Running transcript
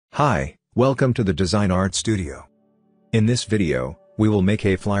Hi, welcome to the Design Art Studio. In this video, we will make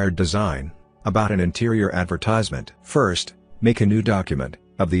a flyer design about an interior advertisement. First, make a new document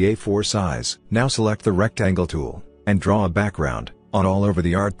of the A4 size. Now select the rectangle tool and draw a background on all over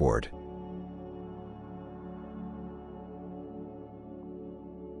the artboard.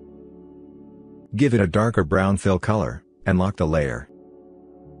 Give it a darker brown fill color and lock the layer.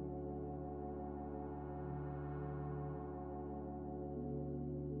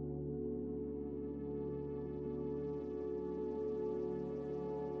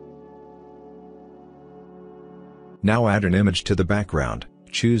 Now add an image to the background,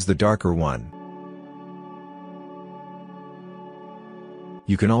 choose the darker one.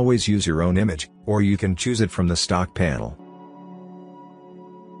 You can always use your own image, or you can choose it from the stock panel.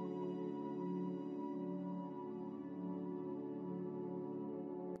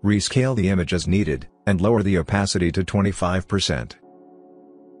 Rescale the image as needed, and lower the opacity to 25%.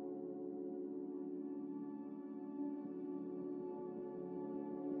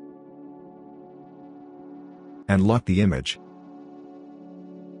 And lock the image.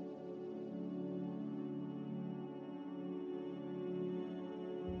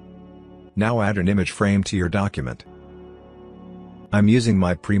 Now add an image frame to your document. I'm using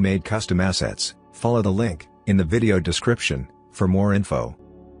my pre-made custom assets. Follow the link in the video description for more info.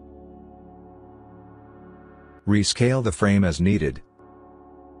 Rescale the frame as needed.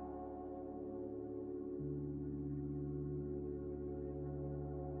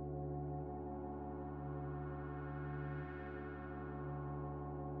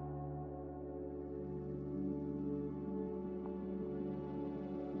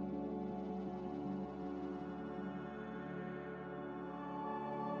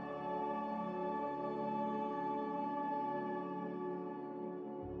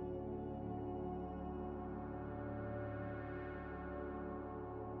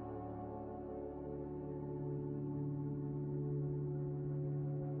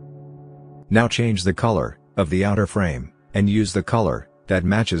 Now change the color of the outer frame, and use the color that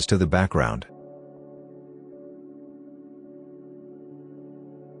matches to the background.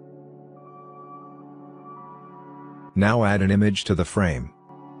 Now add an image to the frame.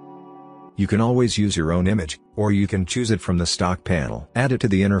 You can always use your own image, or you can choose it from the stock panel. Add it to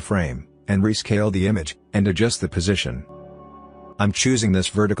the inner frame, and rescale the image, and adjust the position. I'm choosing this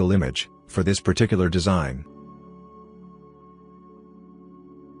vertical image for this particular design.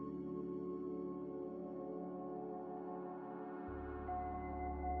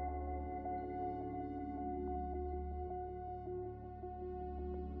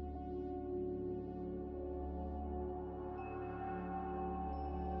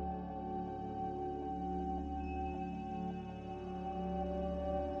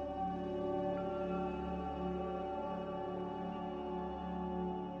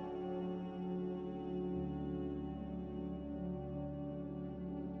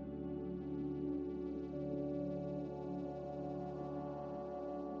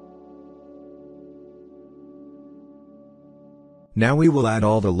 Now we will add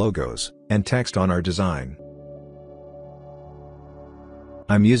all the logos and text on our design.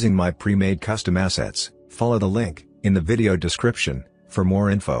 I'm using my pre-made custom assets. Follow the link in the video description for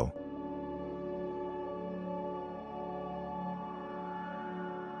more info.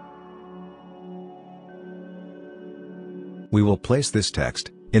 We will place this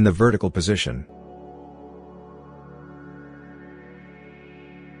text in the vertical position.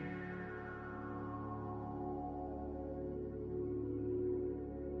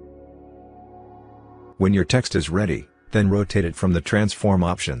 When your text is ready, then rotate it from the transform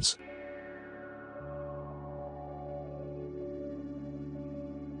options.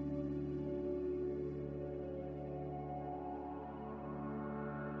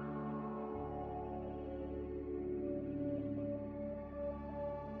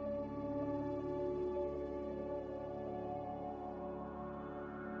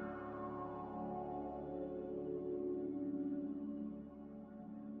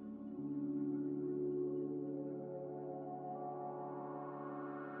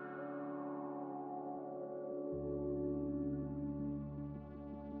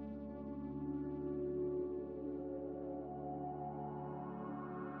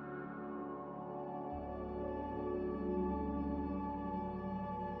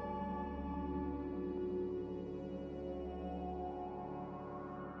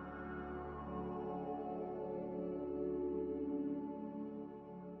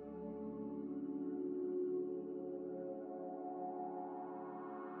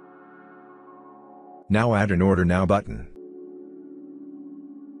 Now add an Order Now button.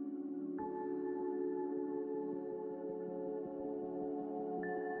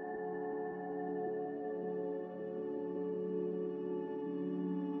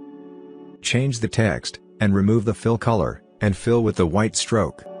 change the text, and remove the fill color, and fill with the white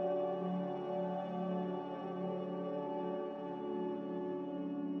stroke.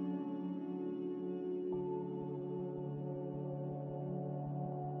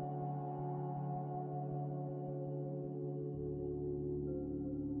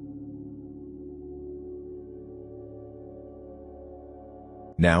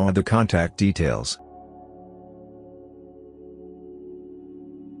 Now add the contact details.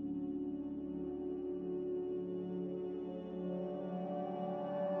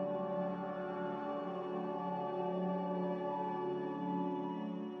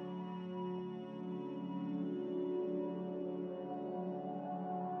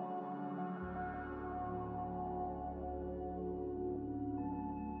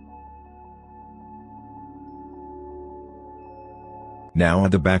 Now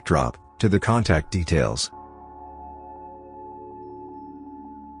add the backdrop to the contact details.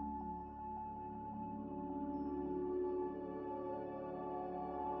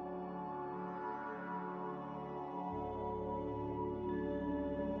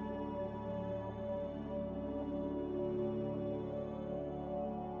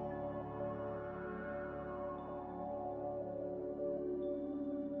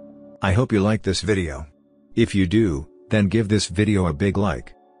 I hope you like this video. If you do, then give this video a big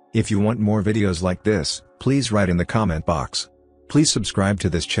like. If you want more videos like this, please write in the comment box. Please subscribe to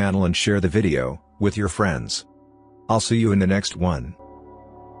this channel and share the video with your friends. I'll see you in the next one.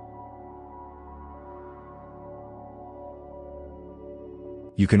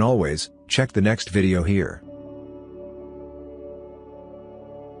 You can always check the next video here.